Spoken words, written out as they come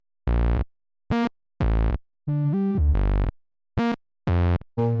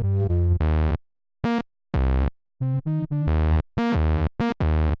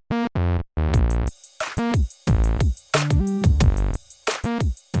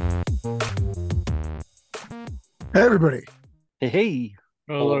Hey everybody. Hey, hey.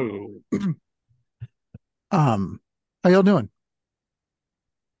 Hello. Um, how y'all doing?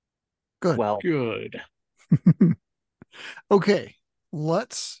 Good. Well, Good. Okay,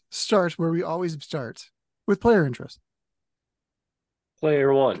 let's start where we always start with player interest.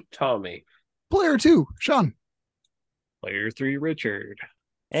 Player one, Tommy. Player two, Sean. Player three, Richard.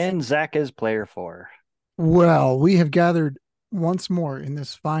 and Zach is player four. Well, we have gathered once more in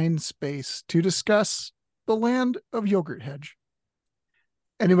this fine space to discuss the land of Yogurt Hedge.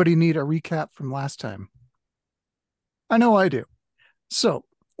 Anybody need a recap from last time? I know I do. So,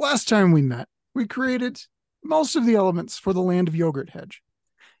 last time we met, we created most of the elements for the land of Yogurt Hedge.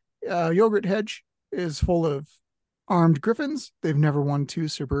 Yogurt Hedge is full of armed griffins. They've never won two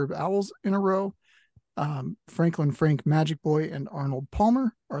superb owls in a row. Franklin Frank Magic Boy and Arnold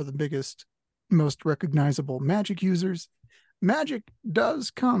Palmer are the biggest, most recognizable magic users. Magic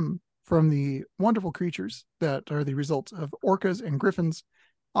does come from the wonderful creatures that are the result of orcas and griffins'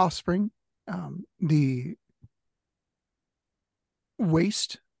 offspring. The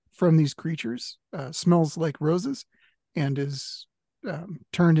waste from these creatures smells like roses and is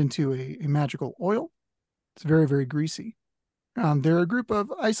turned into a magical oil. It's very, very greasy. They're a group of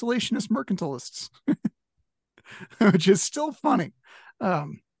isolationist mercantilists, which is still funny.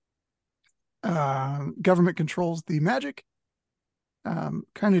 Um, Government controls the magic,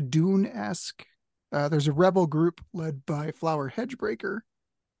 kind of Dune esque. There's a rebel group led by Flower Hedgebreaker.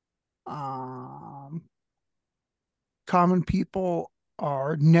 Um, Common people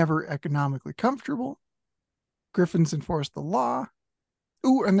are never economically comfortable. Griffins enforce the law.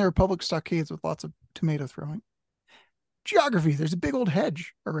 Ooh, and there are public stockades with lots of tomato throwing. Geography, there's a big old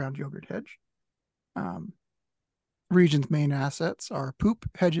hedge around Yogurt Hedge. Um, Region's main assets are poop,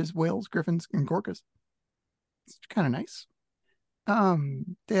 hedges, whales, griffins, and gorkas. It's kind of nice.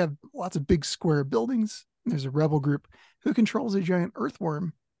 They have lots of big square buildings. There's a rebel group who controls a giant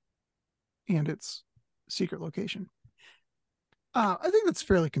earthworm and its secret location. I think that's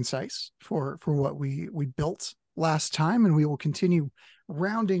fairly concise for what we built last time, and we will continue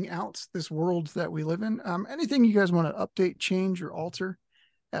rounding out this world that we live in. Anything you guys want to update, change, or alter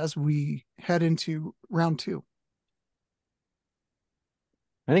as we head into round two?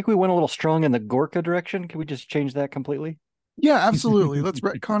 I think we went a little strong in the Gorka direction. Can we just change that completely? Yeah, absolutely. Let's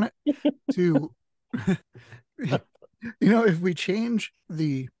retcon it to, if we change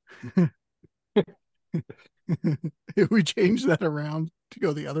the, if we change that around to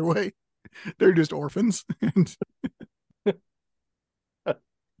go the other way, they're just orphans. And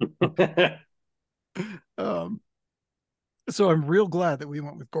um, so I'm real glad that we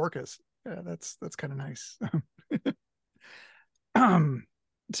went with Gorkas. Yeah, that's kind of nice. um,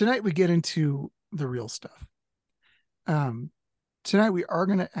 Tonight we get into the real stuff. Um, Tonight we are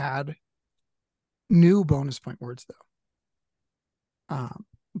going to add new bonus point words though.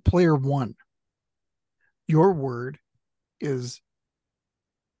 Player one, your word is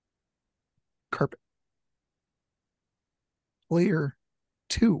carpet. Player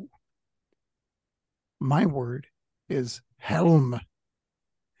two, my word is helm.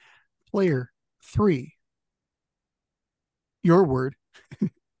 Player three, your word.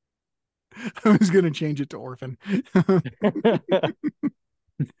 I was going to change it to orphan.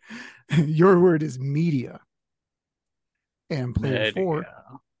 Your word is media. And player four, Media.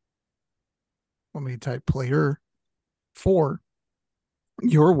 let me type player four,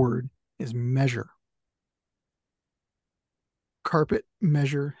 your word is measure. Carpet,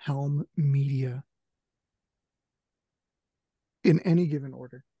 measure, helm, media in any given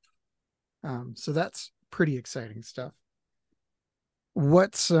order. So that's pretty exciting stuff.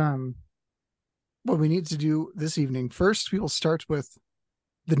 What's what we need to do this evening? First, we will start with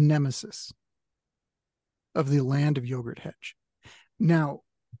the nemesis of the land of Yogurt Hedge. Now,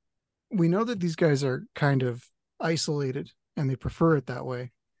 we know that these guys are kind of isolated and they prefer it that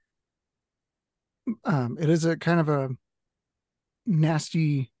way. It is a kind of a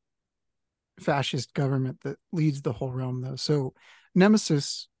nasty fascist government that leads the whole realm, though. So,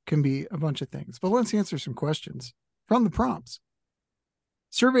 nemesis can be a bunch of things. But let's answer some questions from the prompts.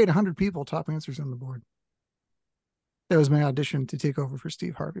 Surveyed 100 people, top answers on the board. That was my audition to take over for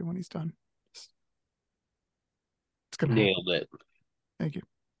Steve Harvey when he's done. It's going to happen. Nailed it. Thank you.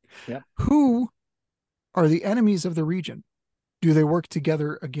 Yep. Who are the enemies of the region? Do they work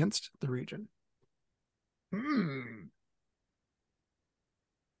together against the region?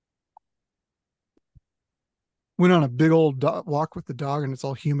 Went on a big old walk with the dog and it's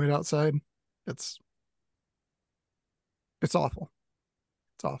all humid outside. It's it's awful.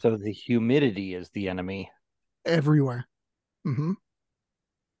 It's awful So the humidity is the enemy. everywhere. Mm-hmm.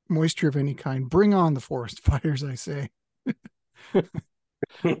 moisture of any kind. Bring on the forest fires, I say.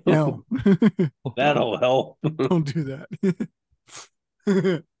 No, That'll help. don't do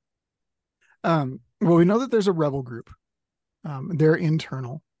that. Well, we know that there's a rebel group. They're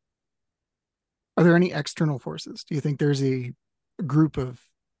internal. Are there any external forces? Do you think there's a group of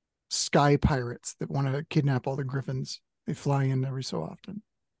sky pirates that want to kidnap all the griffins? They fly in every so often.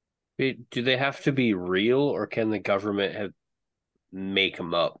 Do they have to be real, or can the government make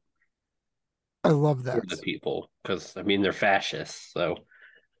them up I love for that. the people? Because I mean, they're fascists, so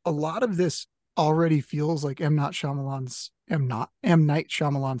A lot of this already feels like M. Night Shyamalan's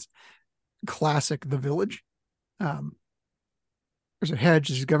classic, The Village. Um, there's a hedge,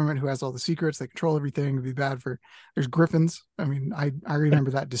 there's a government who has all the secrets, they control everything. It'd be bad for. There's griffins. I mean, I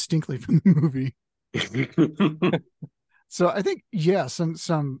remember that distinctly from the movie. So I think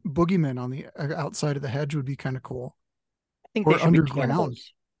some boogeymen on the outside of the hedge would be kind of cool. I think Or they should be underground.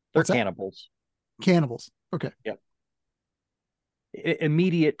 cannibals. They're What's that? cannibals. Cannibals. Okay.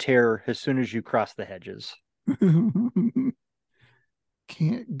 Immediate terror as soon as you cross the hedges.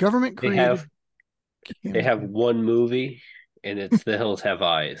 Government they created. have one movie, and it's The Hills Have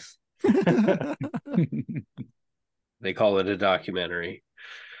Eyes. They call it a documentary.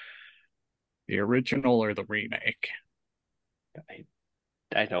 The original or the remake?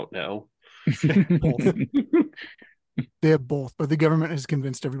 I don't know. Both. They have both, but the government has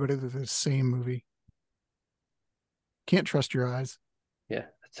convinced everybody that it's the same movie. Can't trust your eyes. Yeah,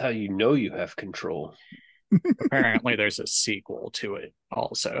 that's how you know you have control. Apparently, there's a sequel to it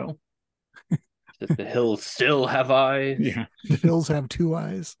also. That the hills still have eyes. Yeah. The hills have two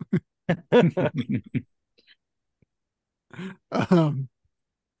eyes.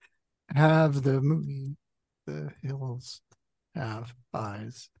 Have the movie The Hills Have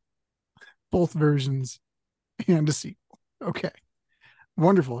Eyes. Both versions and a sequel. Okay.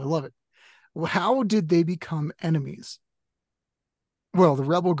 Wonderful. I love it. Well, how did they become enemies? Well, the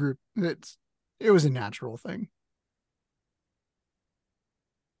rebel group, it was a natural thing.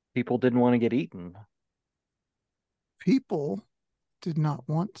 People didn't want to get eaten. People did not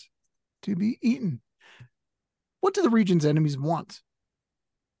want to be eaten. What do the region's enemies want?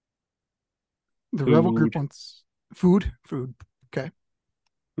 The rebel group Food. wants food. Food. Okay.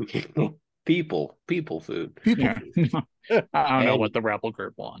 People food. People. Yeah. I don't know And- what the rebel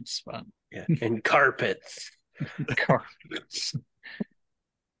group wants, but Yeah. And carpets. carpets.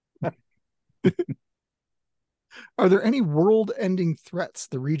 Are there any world-ending threats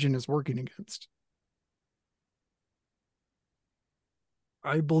the region is working against?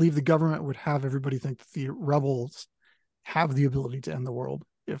 I believe the government would have everybody think that the rebels have the ability to end the world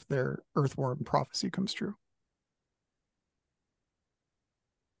if their earthworm prophecy comes true.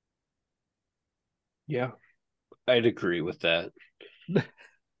 Yeah, I'd agree with that.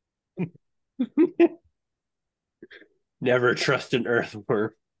 Never trust an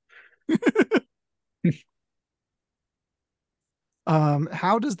earthworm.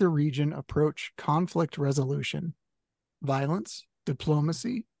 How does the region approach conflict resolution? Violence,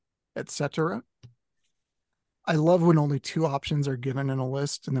 diplomacy, etc. I love when only two options are given in a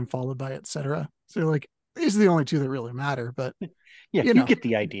list and then followed by etc. So like these are the only two that really matter, but Yeah, You you know. get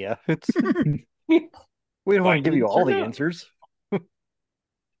the idea. We don't want to give you Violence all or the not. answers.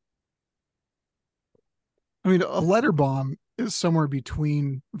 I mean a letter bomb is somewhere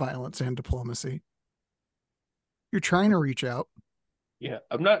between violence and diplomacy. You're trying to reach out. Yeah,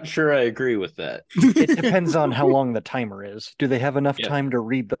 I'm not sure I agree with that. It depends on how long the timer is. Do they have enough Yeah. time to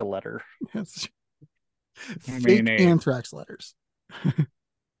read the letter? Yes. I Fake mean, anthrax letters.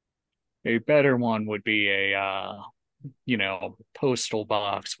 A better one would be a postal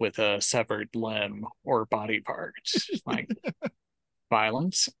box with a severed limb or body parts, like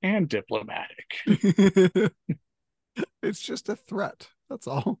violence and diplomatic. It's just a threat. That's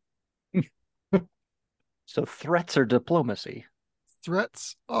all. So threats are diplomacy.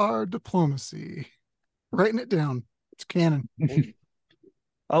 Threats are diplomacy. Writing it down. It's canon.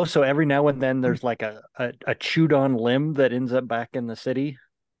 Oh, so every now and then there's like a chewed on limb that ends up back in the city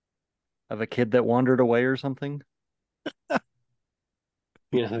of a kid that wandered away or something.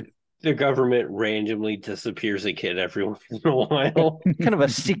 You know, the government randomly disappears a kid every once in a while. Kind of a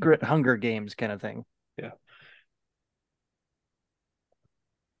secret Hunger Games kind of thing.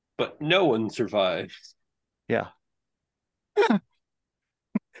 But no one survives. Yeah.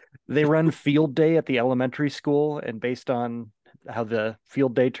 They run field day at the elementary school, and based on how the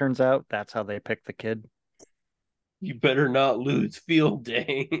field day turns out, that's how they pick the kid. You better not lose field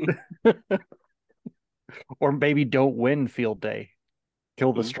day. Or maybe don't win field day.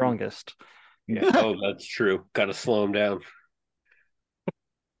 Kill the Ooh. strongest. Yeah. Oh, that's true. Got to slow him down.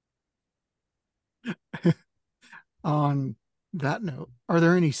 On that note, are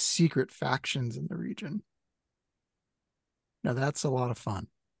there any secret factions in the region? Now that's a lot of fun.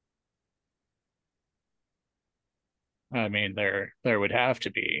 I mean, there would have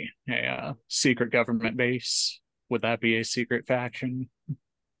to be a secret government base. Would that be a secret faction?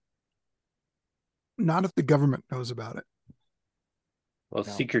 Not if the government knows about it. Well,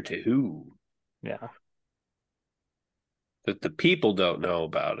 No. secret to who? Yeah. That the people don't know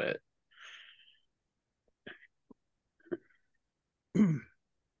about it.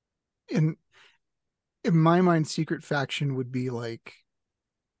 In my mind, secret faction would be like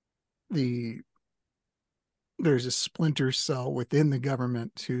there's a splinter cell within the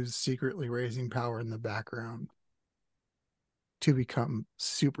government who's secretly raising power in the background to become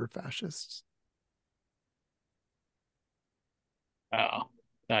super fascists. Oh,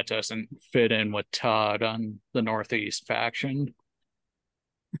 that doesn't fit in with Todd on the Northeast faction.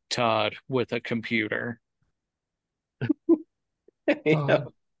 Todd with a computer. Uh,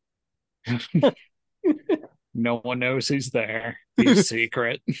 No one knows he's there. He's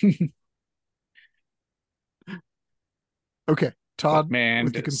secret. Okay, But Todd man,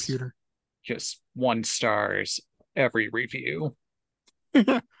 with the does computer. just 1 stars every review.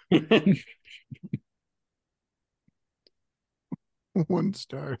 1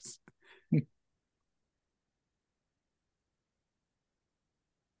 stars.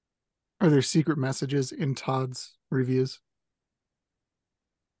 Are there secret messages in Todd's reviews?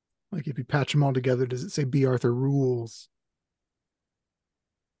 Like if you patch them all together, does it say B. Arthur rules?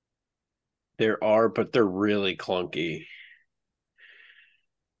 There are, but they're really clunky.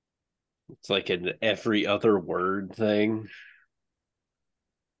 It's like an every other word thing.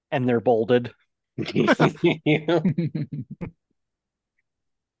 And they're bolded.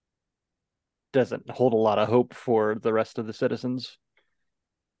 Doesn't hold a lot of hope for the rest of the citizens.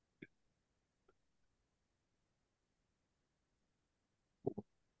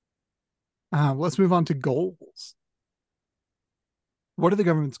 Let's move on to goals. What are the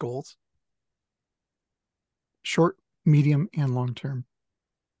government's goals? Short, medium, and long term.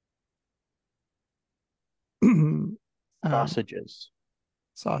 Sausages.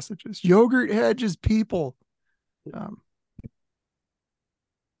 Sausages. Yogurt hedges people. Um,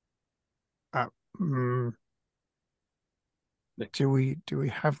 mm, do we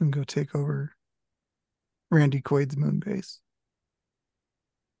have them go take over Randy Quaid's moon base?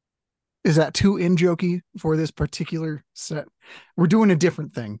 Is that too in jokey for this particular set? We're doing a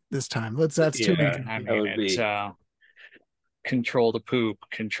different thing this time. That's too Yeah. in I jokey. That would mean, be- it's control the poop,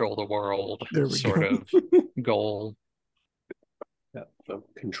 control the world There we sort go. of goal. Yeah, so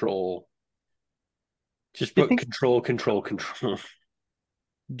control. Just Do you put think- control.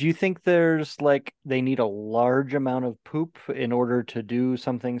 Do you think there's like they need a large amount of poop in order to do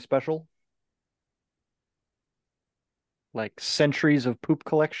something special? Like centuries of poop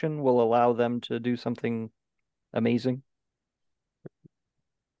collection will allow them to do something amazing?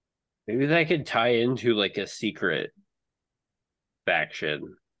 Maybe that could tie into like a secret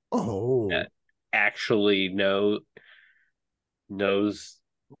faction Oh, that actually knows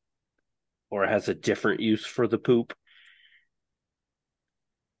or has a different use for the poop.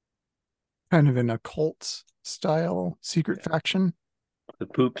 kind of an occult style secret faction. The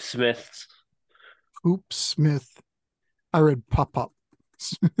poop smiths. Poop Smith. I read Pop Up.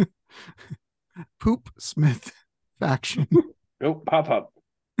 Poop Smith faction. Oh, Pop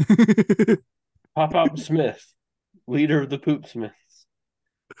Up Smith, leader of the poop smiths.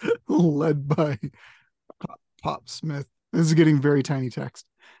 Led by Pop Smith. This is getting very tiny text.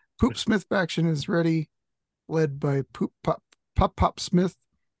 Poop Smith faction is ready, led by Pop Smith.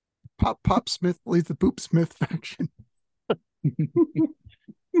 Pop Smith leads the Poop Smith faction.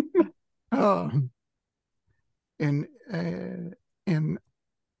 In an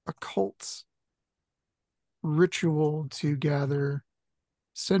occult ritual to gather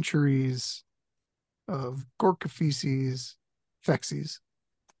centuries of Gorka feces, feces,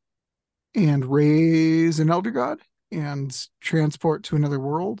 and raise an elder god and transport to another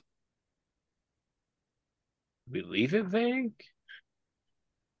world. We leave it vague.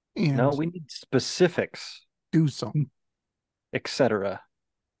 And No, we need specifics, do something. etc.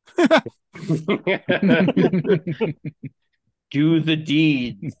 Do the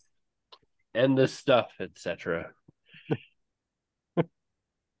deeds and the stuff, etc.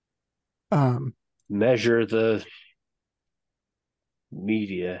 Measure the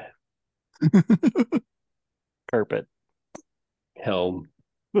media Carpet. helm.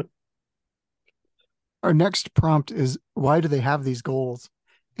 Our next prompt is, why do they have these goals?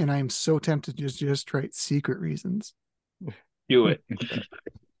 And I am so tempted to just write secret reasons. Do it.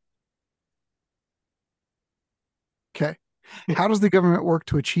 Okay. How does the government work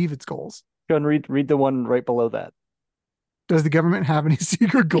to achieve its goals? Go and read the one right below that. Does the government have any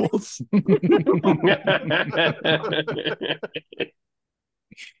secret goals?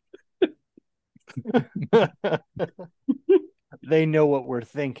 They know what we're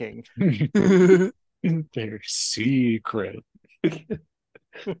thinking. They're secret.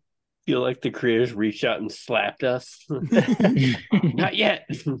 Feel like the creators reached out and slapped us. Not yet.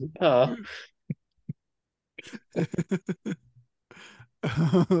 Oh.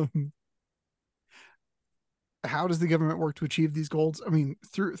 um, how does the government work to achieve these goals? I mean,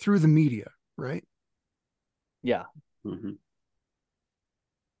 through the media, right? Yeah. Mhm.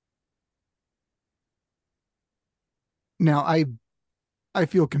 Now, I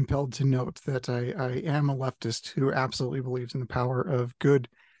feel compelled to note that I am a leftist who absolutely believes in the power of good,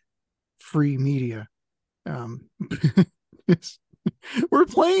 free media. We're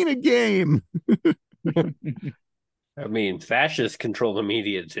playing a game. I mean, fascists control the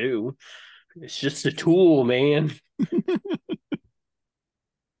media too. It's just a tool, man.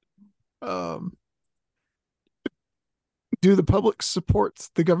 Do the public support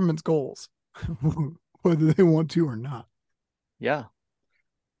the government's goals, whether they want to or not? Yeah.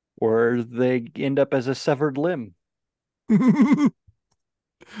 Or they end up as a severed limb. Food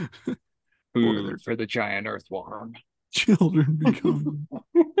for the giant earthworm. Children become.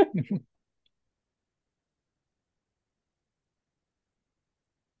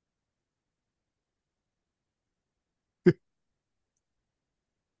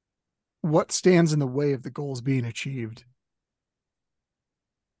 What stands in the way of the goals being achieved?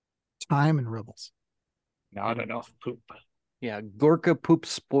 Time and rebels. Not enough poop. Yeah. Gorka poop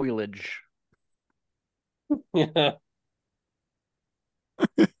spoilage. Yeah.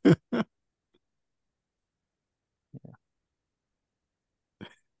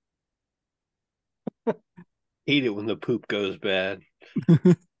 Hate it when the poop goes bad.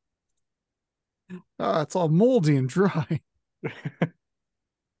 It's all moldy and dry.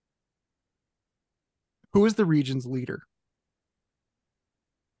 Who is the region's leader?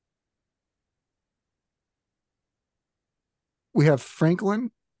 We have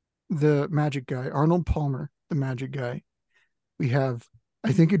Franklin, the magic guy, Arnold Palmer, the magic guy. We have,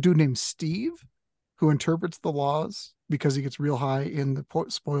 I think, a dude named Steve who interprets the laws because he gets real high in the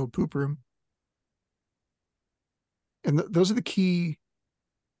spoiled poop room. And those are the key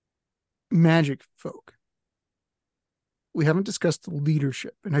magic folk. We haven't discussed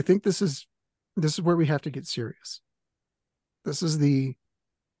leadership, and I think this is where we have to get serious. This is the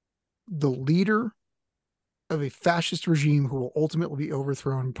leader of a fascist regime who will ultimately be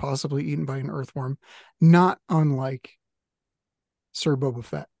overthrown, possibly eaten by an earthworm, not unlike Sir Boba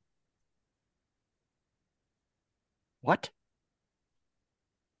Fett. What?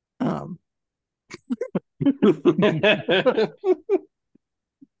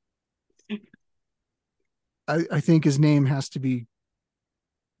 I think his name has to be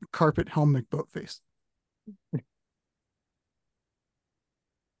Carpet Helm McBoatface.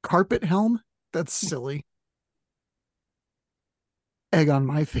 Carpet Helm? That's silly. Egg on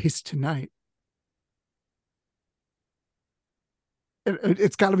my face tonight.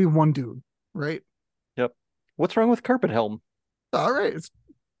 It's got to be one dude, right? Yep. What's wrong with Carpet Helm? All right, it's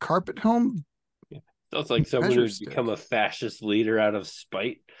Carpet Helm. Sounds like someone Measure who's stick. become a fascist leader out of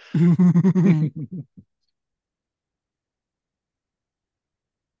spite.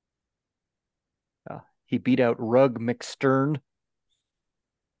 He beat out Rug McStern.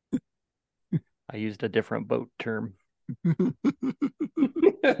 I used a different boat term.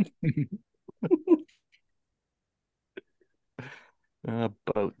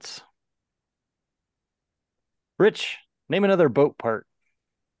 Boats. Rich, name another boat part.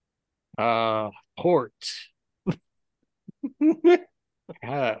 Port.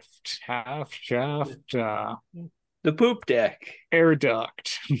 Heft, shaft, The poop deck. air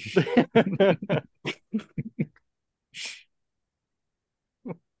duct.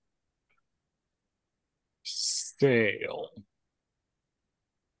 Sail.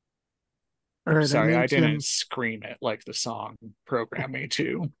 All right, Sorry, I didn't him. scream it like the song programmed me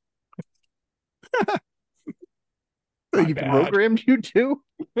to. My He bad. programmed you to?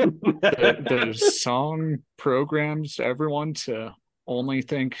 The song programs everyone to only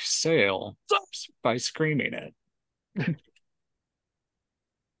think sail by screaming it.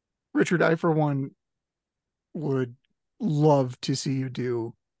 Richard, I for one would love to see you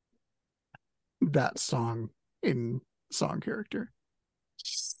do that song in song character.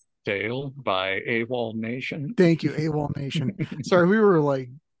 Sail by AWOL Nation. Thank you, AWOL Nation. Sorry, we were like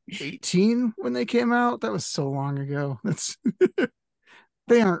 18 when they came out. That was so long ago. That's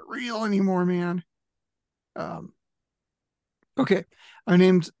they aren't real anymore, man. Okay. I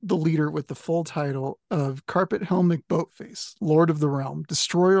named the leader with the full title of Carpet Helm McBoatface, Lord of the Realm,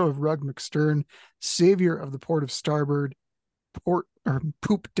 Destroyer of Rug McStern, Savior of the Port of Starboard, Port or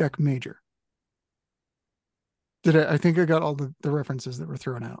Poop Deck Major. I think I got all the references that were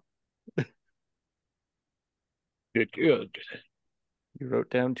thrown out. Good. You wrote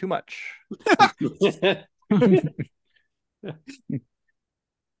down too much.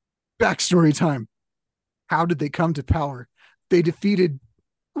 Backstory time. How did they come to power? They defeated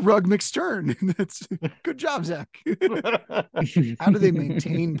Rug McStern. That's good job, Zach. How do they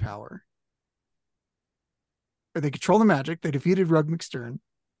maintain power? Or they control the magic. They defeated Rug McStern.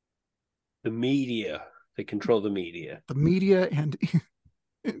 The media. They control the media. The media and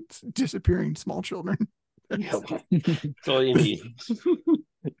it's disappearing small children. Yep. That's all you need.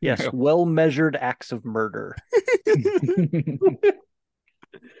 Yes, well-measured acts of murder.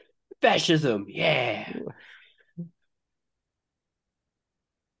 Fascism. Yeah.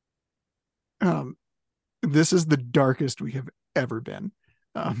 This is the darkest we have ever been.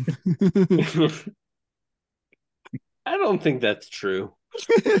 I don't think that's true.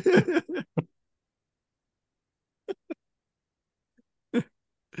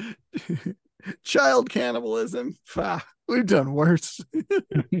 Child cannibalism. We've done worse.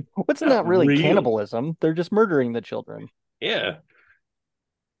 What's not really real. cannibalism? They're just murdering the children. Yeah.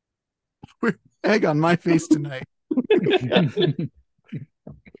 Egg on my face tonight.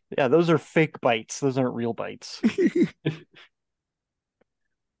 Yeah, those are fake bites. Those aren't real bites.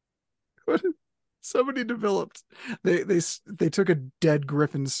 What somebody developed. They took a dead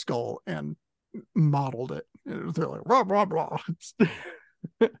griffin's skull and modeled it. They're like blah blah blah.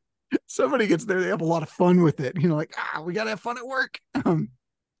 Somebody gets there, they have a lot of fun with it. Like, we gotta have fun at work.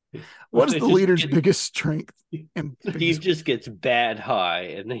 What is the leader's biggest strength? And Steve just gets bad high,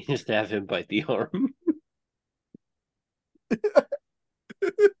 and they just have him bite the arm.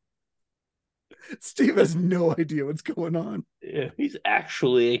 Steve has no idea what's going on. Yeah, he's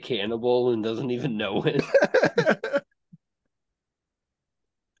actually a cannibal and doesn't even know it.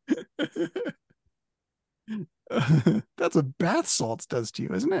 That's what bath salts does to you,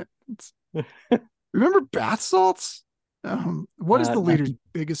 isn't it? Remember bath salts? What is the leader's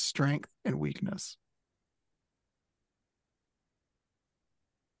biggest strength and weakness?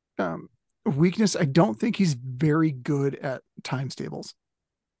 Weakness, I don't think he's very good at times tables.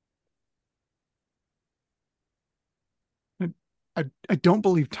 I don't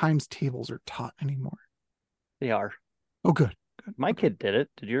believe times tables are taught anymore. They are. Oh, good. My kid did it.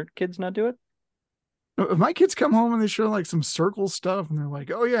 Did your kids not do it? If my kids come home and they show like some circle stuff and they're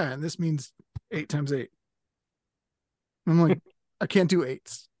like, oh yeah, and this means 8 times 8. I'm like, I can't do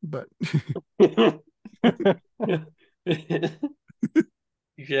 8s, but you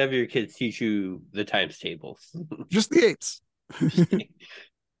should have your kids teach you the times tables. Just the 8s.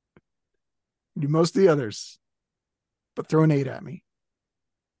 Do most of the others, but throw an 8 at me.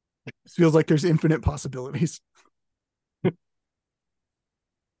 It feels like there's infinite possibilities.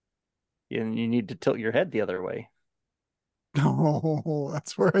 And you need to tilt your head the other way. Oh,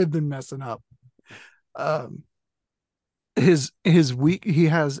 that's where I've been messing up. His weak, he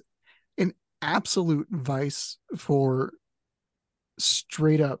has an absolute vice for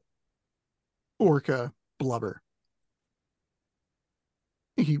straight up orca blubber.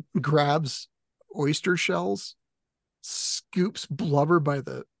 He grabs oyster shells, scoops blubber by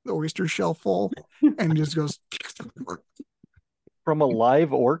the oyster shell full, and just goes from a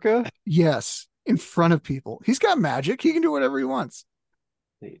live orca. Yes, in front of people. He's got magic. He can do whatever he wants.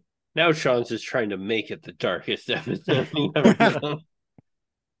 Now Sean's just trying to make it the darkest episode we've ever done.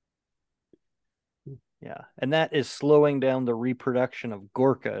 Yeah, and that is slowing down the reproduction of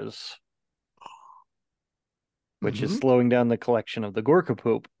Gorkas, which is slowing down the collection of the Gorka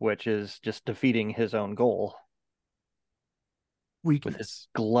poop, which is just defeating his own goal. Weakness. With his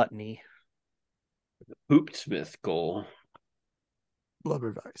gluttony. The Poopsmith goal.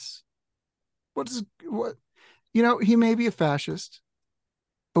 Blubber vice. He may be a fascist,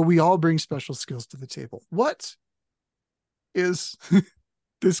 but we all bring special skills to the table. What is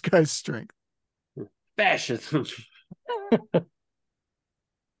this guy's strength? Fascism.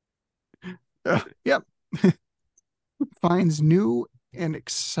 Yep. Finds new and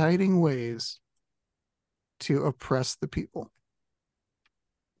exciting ways to oppress the people.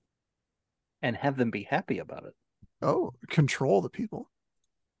 And have them be happy about it. Oh, control the people.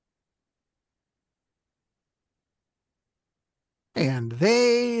 And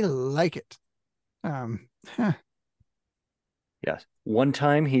they like it. Yes. One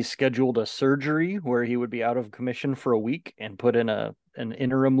time he scheduled a surgery where he would be out of commission for a week and put in an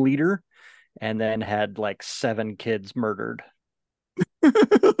interim leader, and then had like 7 kids murdered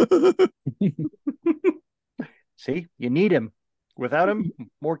See, you need him. Without him,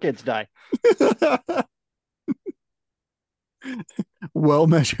 more kids die. Well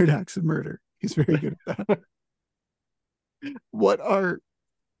measured acts of murder. He's very good at that. What are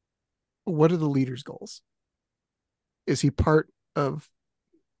the leader's goals? Is he part of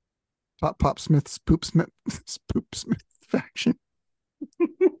Pop Smith's Poop Smith faction?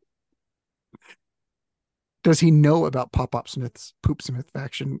 Does he know about Pop Smith's Poop Smith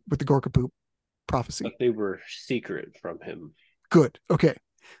faction with the Gorka Poop prophecy? But they were secret from him. Good. Okay.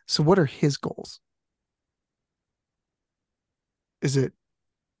 So what are his goals? Is it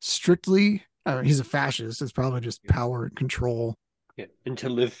strictly, he's a fascist. It's probably just power and control. Yeah. And to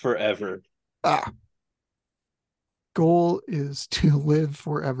live forever. Goal is to live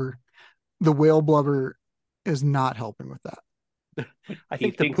forever. The whale blubber is not helping with that. I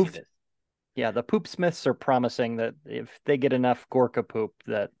think the poop. Yeah, the Poop Smiths are promising that if they get enough Gorka poop,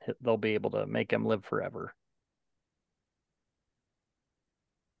 that they'll be able to make him live forever.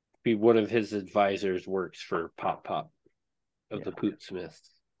 Be one of his advisors works for Pop of the Poop Smiths.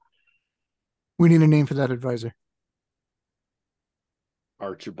 We need a name for that advisor.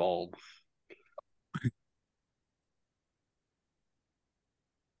 Archibald.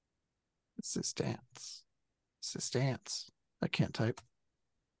 Assistance. I can't type.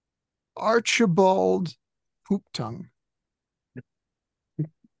 Archibald Poop Tongue.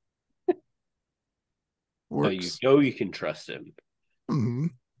 Works. So you can trust him. Mm-hmm.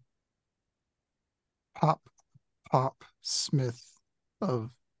 Pop Smith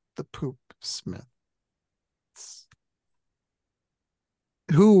of the Poop Smiths.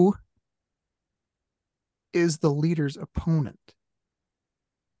 Who is the leader's opponent?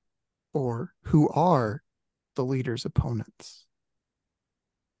 Or who are the leader's opponents?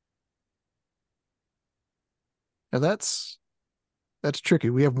 Now that's tricky.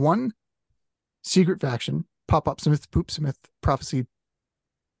 We have one secret faction, Pop Smith, Poop Smith, Prophecy,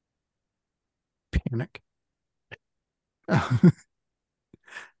 Panic.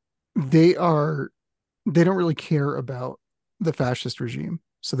 They don't really care about the fascist regime,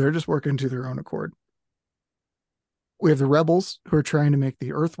 so they're just working to their own accord. We have the rebels who are trying to make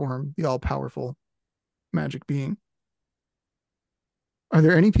the earthworm the all-powerful magic being. Are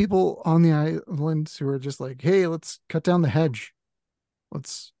there any people on the islands who are just like, hey, let's cut down the hedge.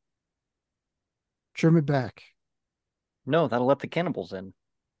 Let's trim it back. No, that'll let the cannibals in.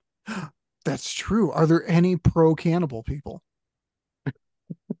 That's true. Are there any pro-cannibal people?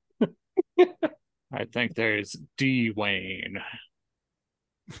 I think there's Dwayne.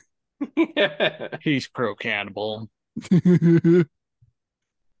 He's pro-cannibal.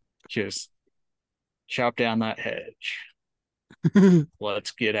 Just chop down that hedge.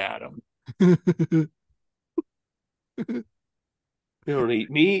 Let's get at him. You don't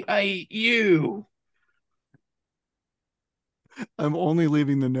eat me, I eat you. I'm only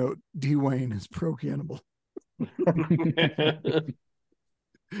leaving the note. Dwayne is pro-cannibal.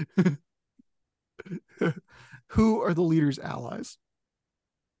 Who are the leader's allies?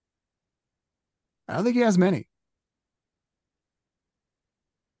 I don't think he has many.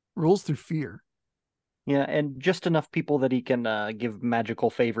 Rules through fear. Yeah, and just enough people that he can give magical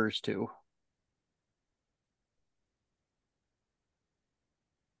favors to.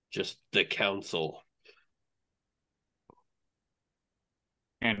 Just the council.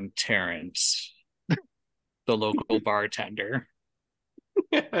 And Terrence, the local bartender.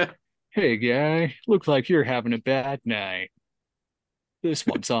 Hey, guy, looks like you're having a bad night. This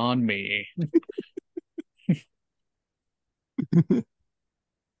one's on me.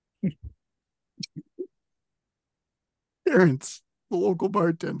 Terrence, the local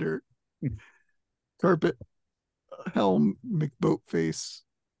bartender. Carpet, Helm, McBoatface.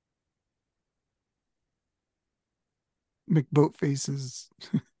 McBoatfaces.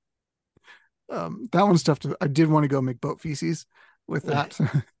 That one's tough to. I did want to go McBoatfeces with that.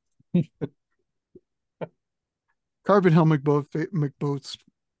 Carpet Helm, McBoat's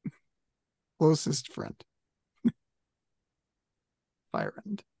closest friend. Fire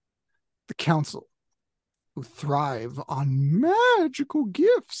End. The council, who thrive on magical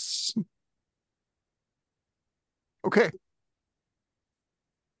gifts. Okay.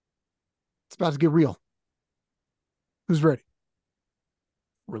 It's about to get real. Who's ready?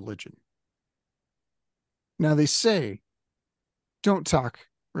 Religion. Now they say, don't talk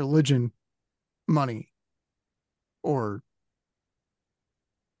religion, money, or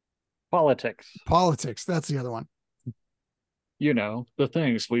politics. Politics. That's the other one. You know, the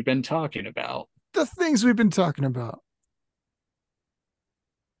things we've been talking about. The things we've been talking about.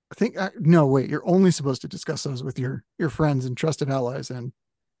 think no, wait, you're only supposed to discuss those with your friends and trusted allies and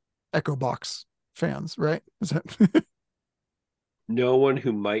Echo Box fans, right? Is that No one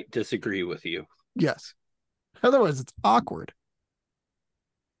who might disagree with you. yes. Otherwise it's awkward.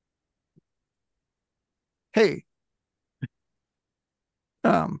 Hey.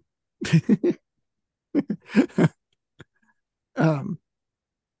 Um um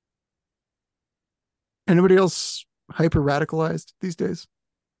anybody else hyper radicalized these days?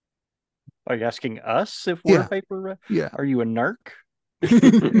 Are you asking us if we're Yeah. hyper? Yeah. Are you a narc?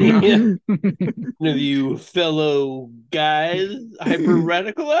 Yeah. None of you fellow guys hyper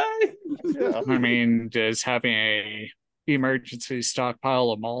radicalized? Yeah. I mean, does having a emergency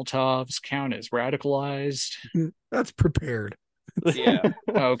stockpile of Molotovs count as radicalized? That's prepared. Yeah.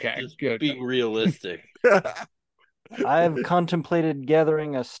 Okay, Just good. being realistic. I've contemplated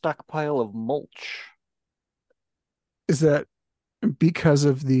gathering a stockpile of mulch. Is that because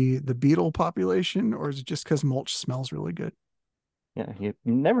of the beetle population, or is it just because mulch smells really good? Yeah, you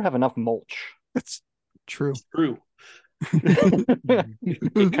never have enough mulch. That's true. True.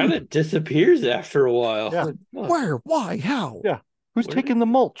 It kind of disappears after a while. Yeah. Where? Why? How? Yeah. Who's Where taking the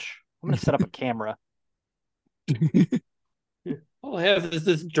mulch? I'm gonna set up a camera. All I have is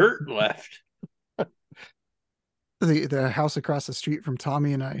this dirt left. The house across the street from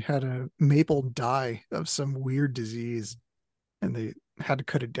Tommy and I had a maple die of some weird disease, and they had to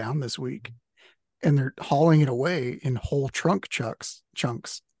cut it down this week. And they're hauling it away in whole chunks.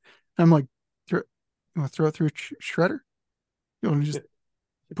 I'm like, you want to throw it through a shredder? You want to just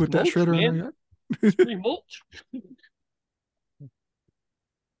put that Mulch, shredder in man. our yard? It's free mulch.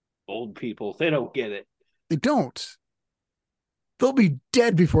 Old people, they don't get it. They don't. They'll be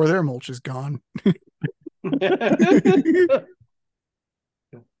dead before their mulch is gone. They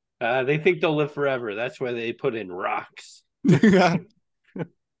think they'll live forever. That's why they put in rocks.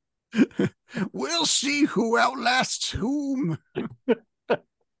 We'll see who outlasts whom,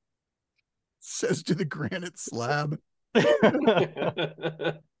 says to the granite slab.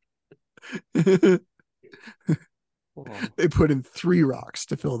 They put in 3 rocks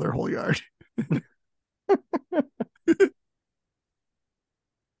to fill their whole yard.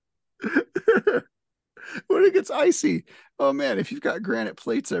 When it gets icy, oh man, if you've got granite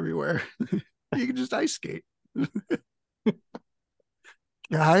plates everywhere, you can just ice skate.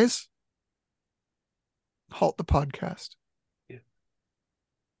 Guys, halt the podcast. Yeah.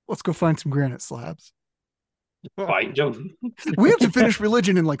 Let's go find some granite slabs. Find them. We have to finish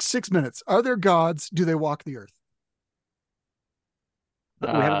religion in like 6 minutes. Are there gods? Do they walk the earth? We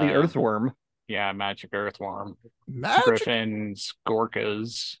have the earthworm. Yeah, magic earthworm. Magic. Griffins,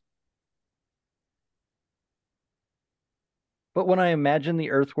 Gorkas. But when I imagine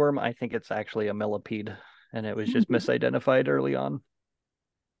the earthworm, I think it's actually a millipede, and it was just misidentified early on.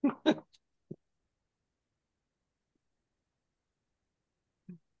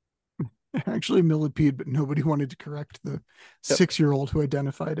 Actually, millipede, but nobody wanted to correct the 6-year-old who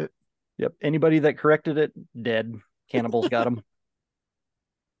identified it. Yep. Anybody that corrected it, dead. Cannibals got him.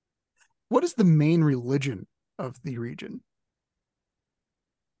 What is the main religion of the region?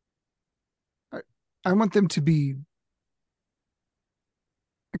 I want them to be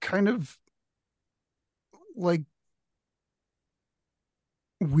kind of like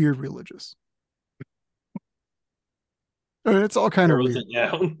weird religious. I mean, it's all kind of Throws weird. it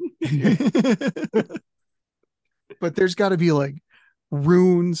down. But there's got to be like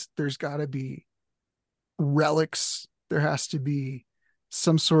runes. There's got to be relics. There has to be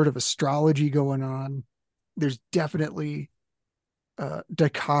some sort of astrology going on. There's definitely a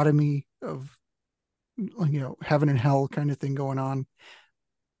dichotomy of, heaven and hell kind of thing going on.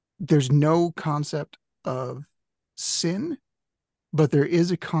 There's no concept of sin, but there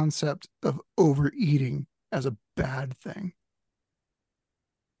is a concept of overeating as a bad thing.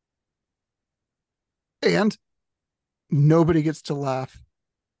 And nobody gets to laugh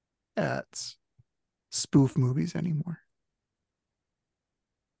at spoof movies anymore.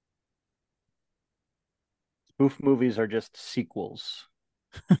 Spoof movies are just sequels.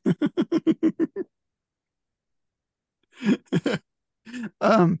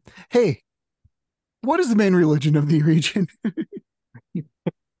 Hey, what is the main religion of the region?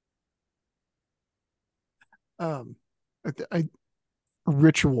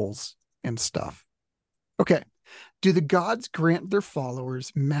 Rituals and stuff. Okay. Do the gods grant their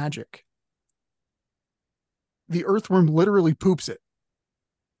followers magic? The earthworm literally poops it.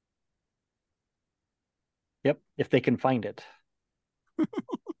 Yep, if they can find it.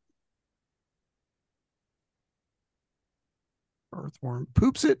 Earthworm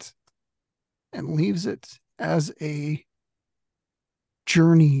poops it and leaves it as a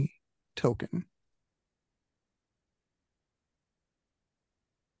journey token.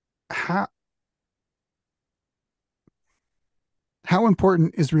 How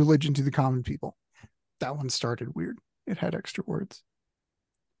important is religion to the common people? That one started weird. It had extra words.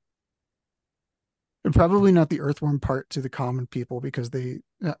 And probably not the earthworm part to the common people because they,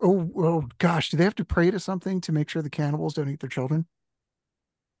 oh gosh, do they have to pray to something to make sure the cannibals don't eat their children?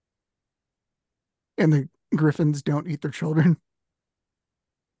 And the griffins don't eat their children?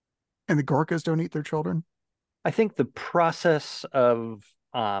 And the Gorkas don't eat their children? I think the process of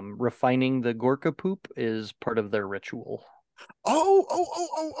refining the Gorka poop is part of their ritual.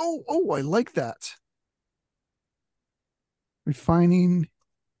 I like that. Refining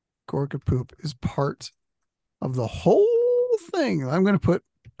Gorka poop is part of the whole thing. I'm going to put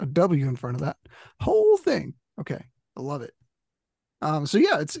a W in front of that whole thing. Okay. I love it. So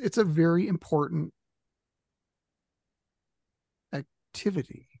yeah, it's a very important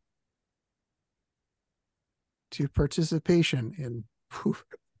activity to participation in.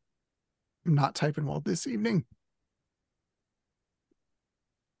 I'm not typing well this evening.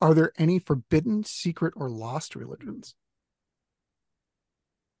 Are there any forbidden, secret, or lost religions?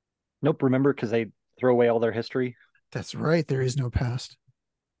 Nope, remember, because they throw away all their history. That's right. There is no past.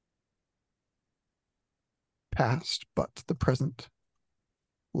 Past, but the present.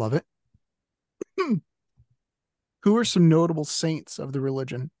 Love it. Who are some notable saints of the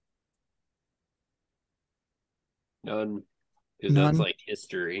religion? None. Because None? that's like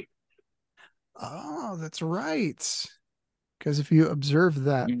history. Oh, that's right. Because if you observe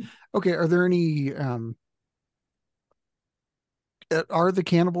that, Mm. okay, are there any are the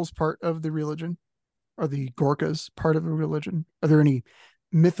cannibals part of the religion? Are the Gorkas part of a religion? Are there any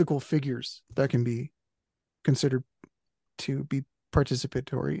mythical figures that can be considered to be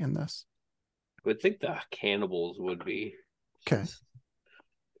participatory in this? I would think the cannibals would be. Okay.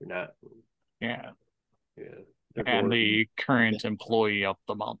 They're not. Yeah. Yeah. They're And bored. the current employee of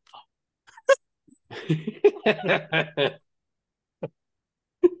the month.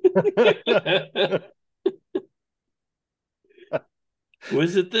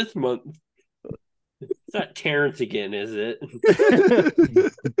 Was it this month? It's not Terrence again, is it?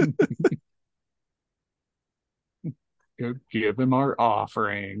 Give him our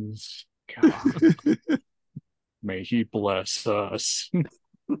offerings. God, may he bless us.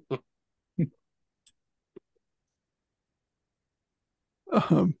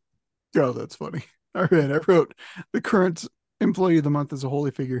 Oh, that's funny. All right, I wrote the current employee of the month is a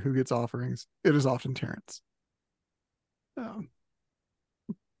holy figure who gets offerings. It is often Terrence.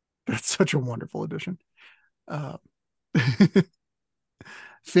 That's such a wonderful addition.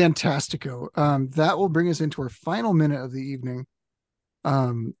 Fantastico. That will bring us into our final minute of the evening.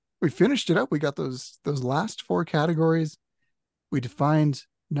 We finished it up. We got those last four categories. We defined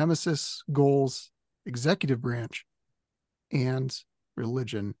nemesis, goals, executive branch, and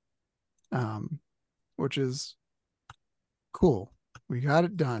religion, which is cool. We got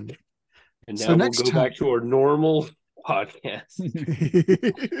it done. And now So we'll next go time- back to our normal podcast.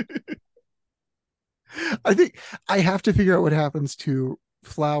 I think I have to figure out what happens to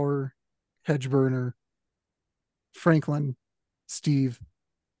Flower, Hedgeburner, Franklin, Steve,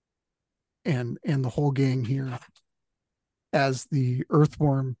 and the whole gang here as the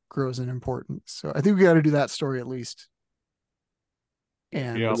earthworm grows in importance. So I think we got to do that story at least.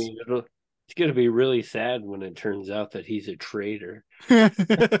 And Yeah. I mean, it's going to be really sad when it turns out that he's a traitor.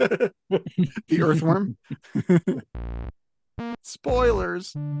 the earthworm.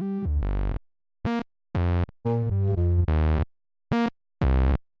 Spoilers.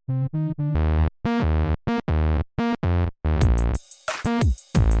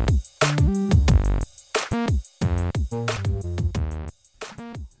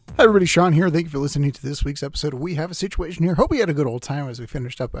 Hi everybody, Sean here. Thank you for listening to this week's episode of We Have a Situation Here. Hope we had a good old time as we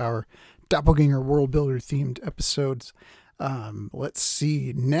finished up our Doppelganger World Builder themed episodes. Let's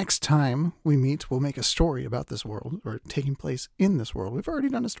see. Next time we meet, we'll make a story about this world, or taking place in this world. We've already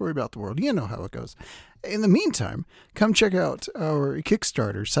done a story about the world. You know how it goes. In the meantime, come check out our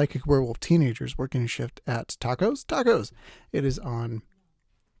Kickstarter, Psychic Werewolf Teenagers Working a Shift at Tacos. It is on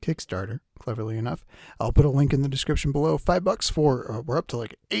Kickstarter, cleverly enough. I'll put a link in the description below. $5 for, we're up to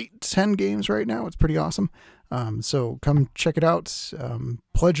like 8-10 games right now. It's pretty awesome. So come check it out,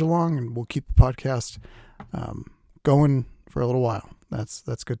 pledge along, and we'll keep the podcast going for a little while.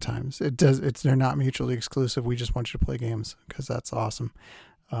 That's good times. They're not mutually exclusive. We just want you to play games because that's awesome.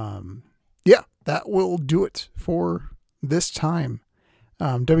 Yeah, that will do it for this time.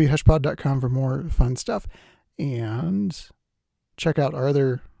 WHushPod.com for more fun stuff, and check out our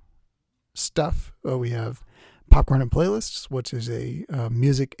other stuff. We have Popcorn and Playlists, which is a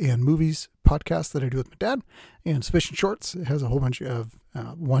music and movies podcast that I do with my dad. And Sufficient Shorts. It has a whole bunch of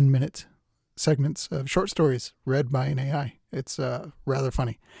 1-minute segments of short stories read by an AI. It's rather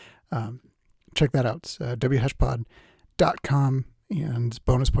funny. Check that out. whashpod.com and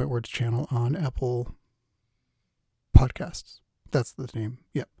Bonus Point Words channel on Apple Podcasts. That's the name.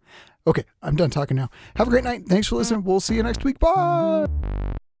 Yep. Okay, I'm done talking now. Have a great night. Thanks for listening. We'll see you next week. Bye.